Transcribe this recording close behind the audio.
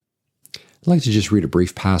I'd like to just read a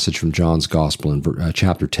brief passage from John's Gospel in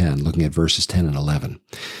chapter 10, looking at verses 10 and 11.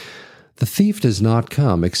 "The thief does not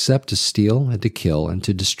come except to steal and to kill and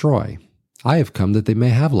to destroy. I have come that they may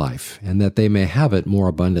have life, and that they may have it more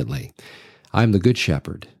abundantly. I am the good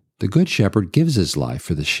shepherd. The good shepherd gives his life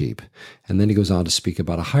for the sheep." And then he goes on to speak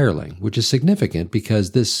about a hireling, which is significant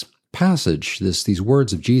because this passage, these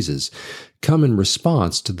words of Jesus, come in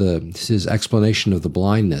response to his explanation of the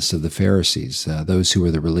blindness of the Pharisees, those who were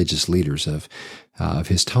the religious leaders of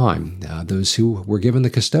his time, those who were given the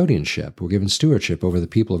custodianship, were given stewardship over the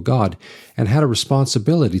people of God, and had a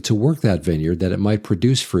responsibility to work that vineyard that it might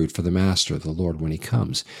produce fruit for the Master, the Lord, when he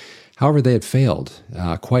comes. However, they had failed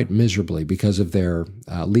quite miserably because of their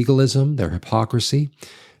legalism, their hypocrisy.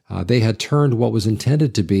 They had turned what was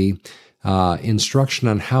intended to be instruction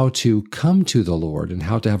on how to come to the Lord and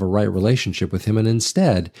how to have a right relationship with him, and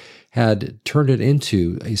instead had turned it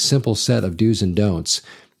into a simple set of do's and don'ts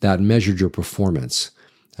that measured your performance.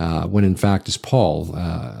 When in fact, as Paul,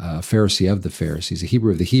 a Pharisee of the Pharisees, a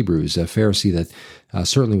Hebrew of the Hebrews, a Pharisee that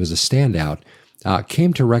certainly was a standout,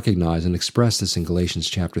 came to recognize and express this in Galatians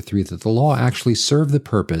chapter 3, that the law actually served the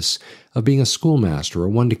purpose of being a schoolmaster, or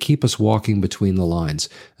one to keep us walking between the lines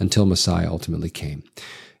until Messiah ultimately came.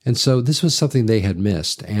 And so this was something they had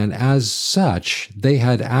missed, and as such, they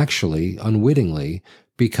had actually, unwittingly,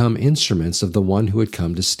 become instruments of the one who had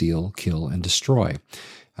come to steal, kill, and destroy.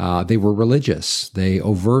 They were religious. They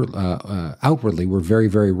outwardly were very,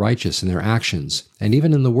 very righteous in their actions, and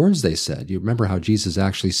even in the words they said. You remember how Jesus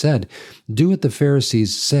actually said, "Do what the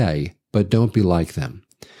Pharisees say, but don't be like them."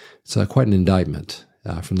 It's quite an indictment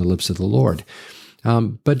from the lips of the Lord.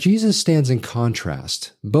 But Jesus stands in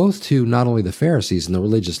contrast, both to not only the Pharisees and the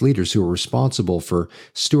religious leaders who were responsible for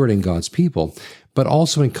stewarding God's people, but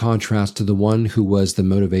also in contrast to the one who was the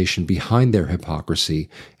motivation behind their hypocrisy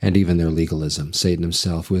and even their legalism, Satan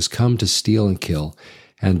himself, who has come to steal and kill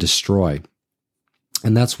and destroy.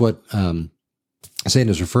 And that's what Satan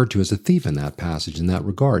is referred to as a thief in that passage, in that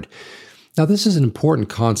regard. Now, this is an important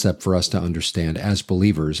concept for us to understand as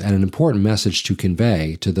believers, and an important message to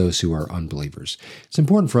convey to those who are unbelievers. It's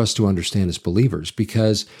important for us to understand as believers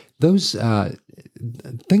because those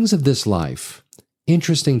things of this life,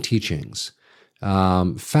 interesting teachings,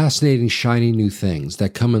 fascinating, shiny new things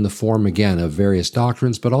that come in the form, again, of various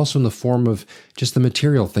doctrines, but also in the form of just the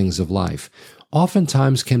material things of life,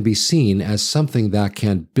 oftentimes can be seen as something that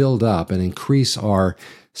can build up and increase our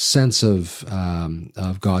sense of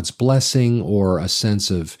God's blessing, or a sense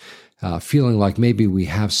of feeling like maybe we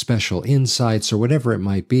have special insights or whatever it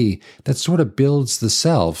might be, that sort of builds the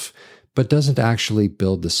self, but doesn't actually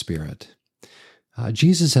build the spirit.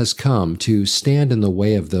 Jesus has come to stand in the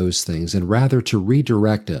way of those things, and rather to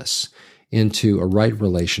redirect us into a right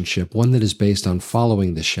relationship, one that is based on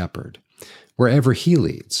following the shepherd, wherever he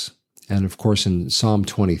leads. And of course, in Psalm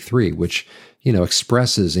 23, which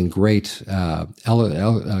expresses in greatly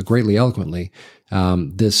eloquently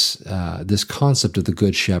this concept of the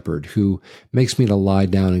good shepherd, who makes me to lie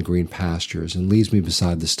down in green pastures and leads me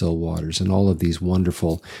beside the still waters, and all of these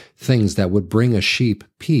wonderful things that would bring a sheep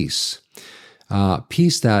peace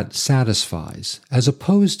that satisfies, as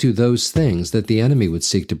opposed to those things that the enemy would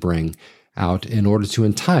seek to bring out in order to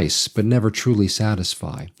entice but never truly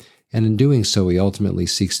satisfy. And in doing so, he ultimately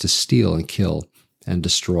seeks to steal and kill and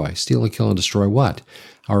destroy. Steal and kill and destroy what?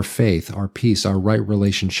 Our faith, our peace, our right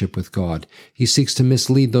relationship with God. He seeks to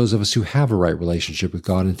mislead those of us who have a right relationship with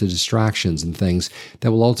God into distractions and things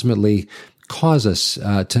that will ultimately cause us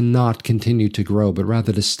to not continue to grow, but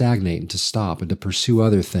rather to stagnate and to stop and to pursue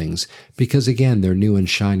other things, because again, they're new and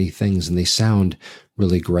shiny things and they sound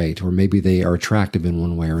really great, or maybe they are attractive in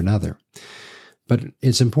one way or another. But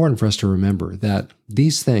it's important for us to remember that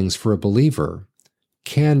these things, for a believer,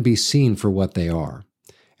 can be seen for what they are.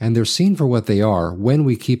 And they're seen for what they are when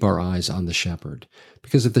we keep our eyes on the shepherd.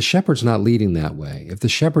 Because if the shepherd's not leading that way, if the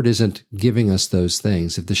shepherd isn't giving us those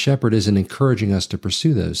things, if the shepherd isn't encouraging us to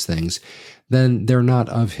pursue those things, then they're not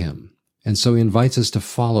of him. And so he invites us to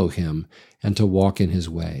follow him and to walk in his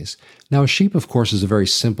ways. Now, a sheep, of course, is a very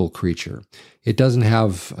simple creature. It doesn't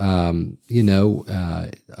have, a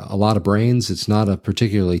lot of brains. It's not a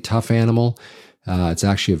particularly tough animal. It's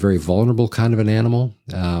actually a very vulnerable kind of an animal.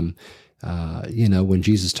 When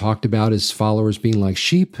Jesus talked about his followers being like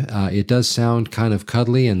sheep, it does sound kind of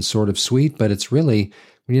cuddly and sort of sweet, but it's really,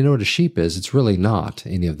 when you know what a sheep is, it's really not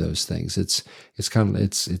any of those things. It's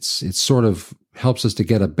sort of helps us to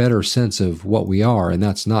get a better sense of what we are, and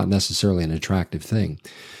that's not necessarily an attractive thing.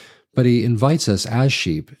 But he invites us as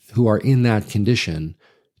sheep who are in that condition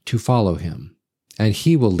to follow him, And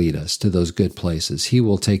he will lead us to those good places. He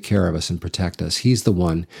will take care of us and protect us. He's the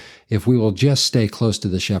one, if we will just stay close to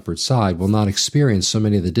the shepherd's side, will not experience so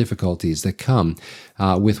many of the difficulties that come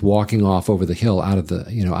with walking off over the hill out of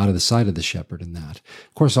the sight of the shepherd in that.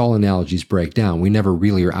 Of course, all analogies break down. We never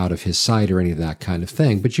really are out of his sight or any of that kind of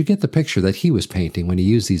thing, but you get the picture that he was painting when he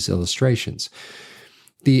used these illustrations.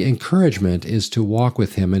 The encouragement is to walk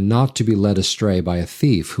with him and not to be led astray by a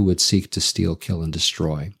thief who would seek to steal, kill, and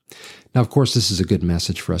destroy. Now, of course, this is a good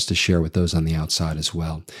message for us to share with those on the outside as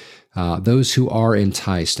well. Those who are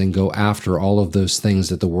enticed and go after all of those things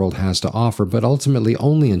that the world has to offer, but ultimately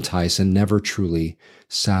only entice and never truly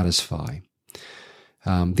satisfy.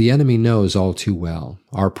 The enemy knows all too well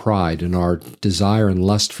our pride and our desire and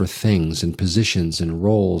lust for things and positions and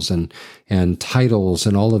roles and titles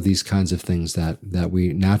and all of these kinds of things that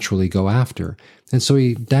we naturally go after. And so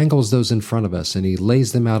he dangles those in front of us and he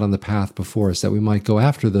lays them out on the path before us that we might go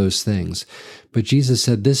after those things. But Jesus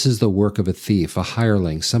said this is the work of a thief, a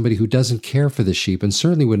hireling, somebody who doesn't care for the sheep and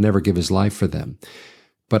certainly would never give his life for them.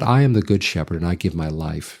 But I am the good shepherd and I give my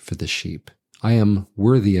life for the sheep. I am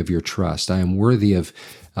worthy of your trust. I am worthy of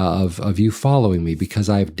you following me because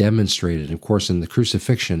I have demonstrated. Of course, in the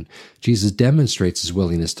crucifixion, Jesus demonstrates his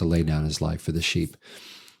willingness to lay down his life for the sheep.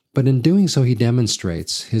 But in doing so, he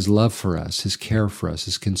demonstrates his love for us, his care for us,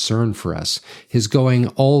 his concern for us, his going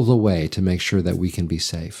all the way to make sure that we can be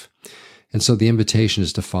safe. And so the invitation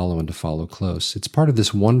is to follow and to follow close. It's part of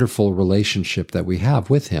this wonderful relationship that we have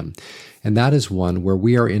with him. And that is one where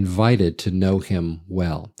we are invited to know him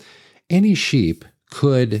well. Any sheep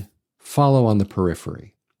could follow on the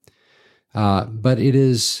periphery, but it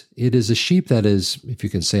is a sheep that is, if you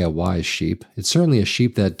can say a wise sheep, it's certainly a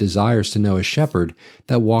sheep that desires to know a shepherd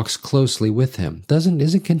that walks closely with him,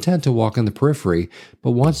 isn't content to walk on the periphery,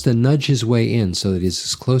 but wants to nudge his way in so that he's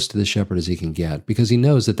as close to the shepherd as he can get, because he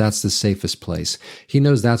knows that that's the safest place. He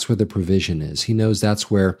knows that's where the provision is. He knows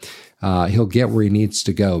that's where he'll get where he needs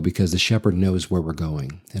to go because the shepherd knows where we're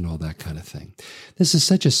going and all that kind of thing. This is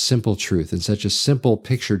such a simple truth and such a simple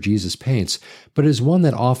picture Jesus paints, but it is one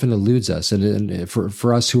that often eludes us and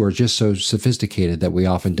for us who are just so sophisticated that we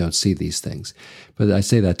often don't see these things. But I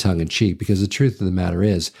say that tongue in cheek because the truth of the matter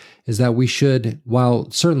is that we should, while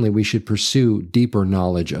certainly we should pursue deeper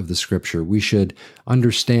knowledge of the Scripture, we should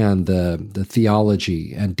understand the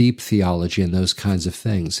theology and deep theology and those kinds of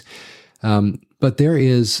things. But there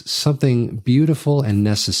is something beautiful and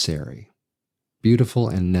necessary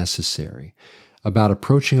about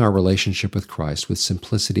approaching our relationship with Christ with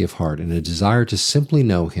simplicity of heart and a desire to simply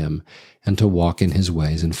know him and to walk in his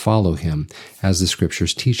ways and follow him as the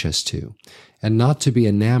Scriptures teach us to, and not to be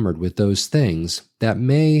enamored with those things that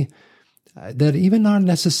even aren't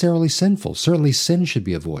necessarily sinful. Certainly sin should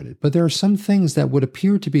be avoided, but there are some things that would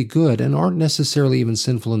appear to be good and aren't necessarily even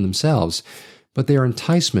sinful in themselves, but they are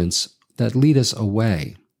enticements that lead us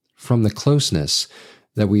away from the closeness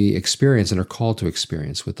that we experience and are called to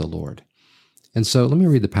experience with the Lord. And so let me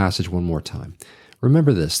read the passage one more time.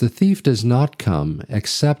 Remember this, the thief does not come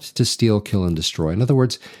except to steal, kill, and destroy. In other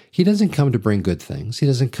words, he doesn't come to bring good things. He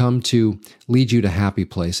doesn't come to lead you to happy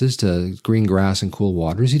places, to green grass and cool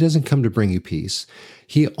waters. He doesn't come to bring you peace.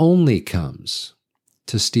 He only comes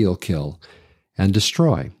to steal, kill, and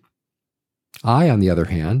destroy. I, on the other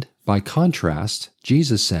hand, by contrast,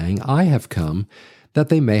 Jesus saying, I have come that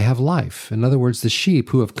they may have life. In other words, the sheep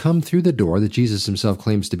who have come through the door that Jesus himself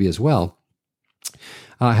claims to be as well,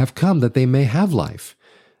 have come that they may have life.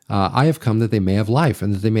 I have come that they may have life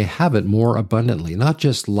and that they may have it more abundantly, not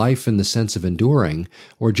just life in the sense of enduring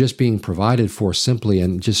or just being provided for simply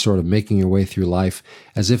and just sort of making your way through life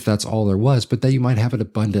as if that's all there was, but that you might have it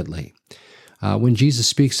abundantly. When Jesus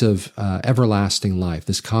speaks of everlasting life,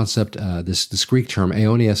 this concept, this Greek term,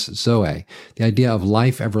 aionios zoe, the idea of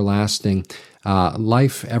life everlasting,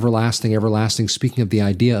 speaking of the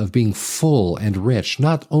idea of being full and rich,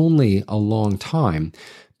 not only a long time,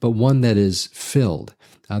 but one that is filled.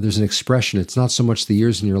 There's an expression, it's not so much the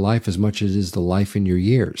years in your life as much as it is the life in your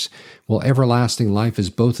years. Well, everlasting life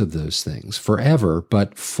is both of those things, forever,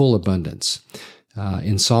 but full abundance.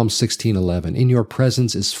 In Psalm 16:11, in your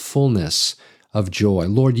presence is fullness of joy.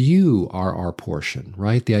 Lord, you are our portion,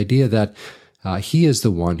 right? The idea that he is the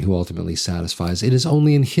one who ultimately satisfies. It is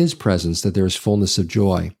only in his presence that there is fullness of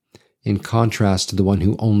joy, in contrast to the one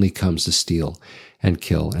who only comes to steal and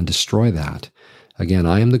kill and destroy that. Again,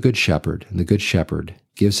 I am the good shepherd, and the good shepherd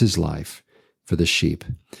gives his life for the sheep.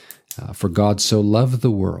 For God so loved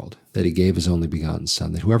the world that he gave his only begotten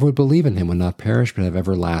Son, that whoever would believe in him would not perish but have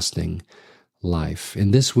everlasting life.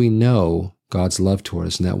 In this we know God's love toward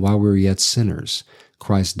us, and that while we were yet sinners,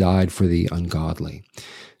 Christ died for the ungodly.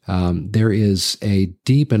 there is a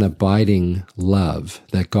deep and abiding love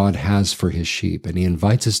that God has for his sheep, and he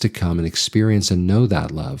invites us to come and experience and know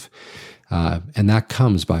that love, and that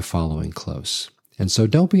comes by following close. And so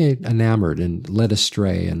don't be enamored and led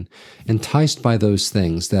astray and enticed by those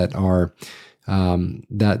things that are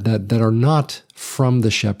that are not from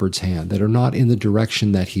the shepherd's hand, that are not in the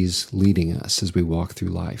direction that he's leading us as we walk through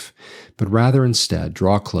life, but rather instead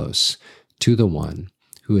draw close to the one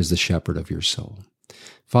who is the shepherd of your soul.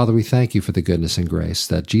 Father, we thank you for the goodness and grace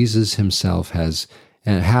that Jesus himself has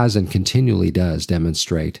and continually does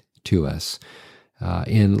demonstrate to us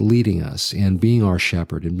in leading us, in being our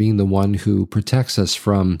shepherd, and being the one who protects us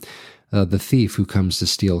from the thief who comes to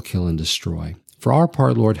steal, kill, and destroy. For our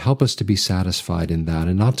part, Lord, help us to be satisfied in that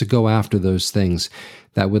and not to go after those things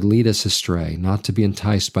that would lead us astray, not to be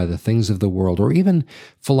enticed by the things of the world or even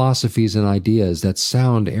philosophies and ideas that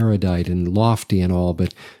sound erudite and lofty and all,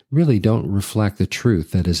 but really don't reflect the truth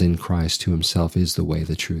that is in Christ, who himself is the way,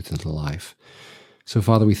 the truth, and the life. So,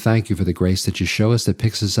 Father, we thank you for the grace that you show us that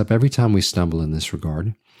picks us up every time we stumble in this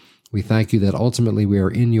regard. We thank you that ultimately we are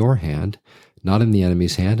in your hand, not in the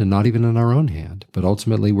enemy's hand and not even in our own hand, but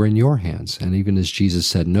ultimately we're in your hands. And even as Jesus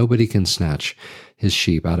said, nobody can snatch his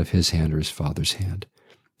sheep out of his hand or his Father's hand.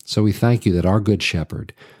 So we thank you that our good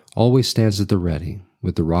shepherd always stands at the ready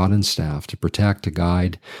with the rod and staff to protect, to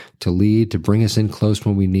guide, to lead, to bring us in close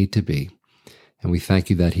when we need to be. And we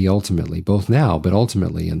thank you that he ultimately, both now, but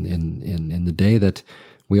ultimately in the day that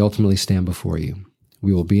we ultimately stand before you,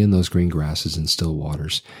 we will be in those green grasses and still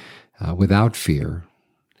waters without fear,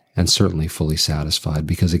 and certainly fully satisfied,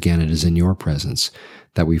 because again, it is in your presence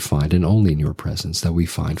that we find, and only in your presence, that we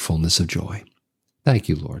find fullness of joy. Thank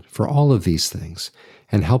you, Lord, for all of these things,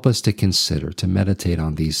 and help us to consider, to meditate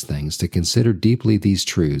on these things, to consider deeply these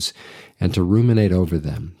truths, and to ruminate over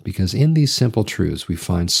them, because in these simple truths we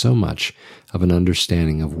find so much of an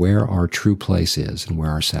understanding of where our true place is and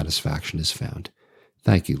where our satisfaction is found.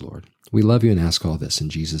 Thank you, Lord. We love you and ask all this in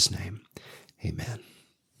Jesus' name. Amen.